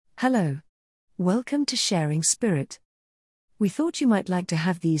Hello. Welcome to Sharing Spirit. We thought you might like to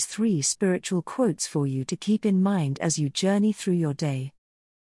have these 3 spiritual quotes for you to keep in mind as you journey through your day.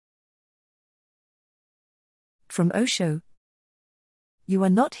 From Osho: You are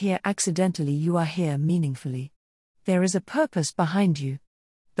not here accidentally, you are here meaningfully. There is a purpose behind you.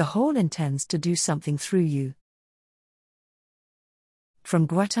 The whole intends to do something through you. From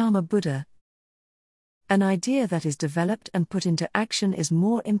Gautama Buddha: An idea that is developed and put into action is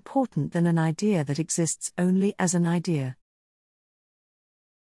more important than an idea that exists only as an idea.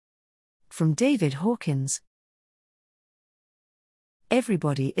 From David Hawkins: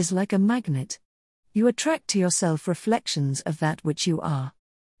 Everybody is like a magnet. You attract to yourself reflections of that which you are.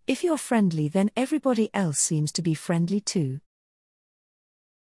 If you're friendly, then everybody else seems to be friendly too.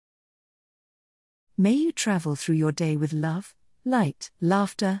 May you travel through your day with love, light,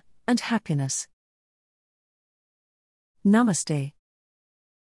 laughter, and happiness. Namaste.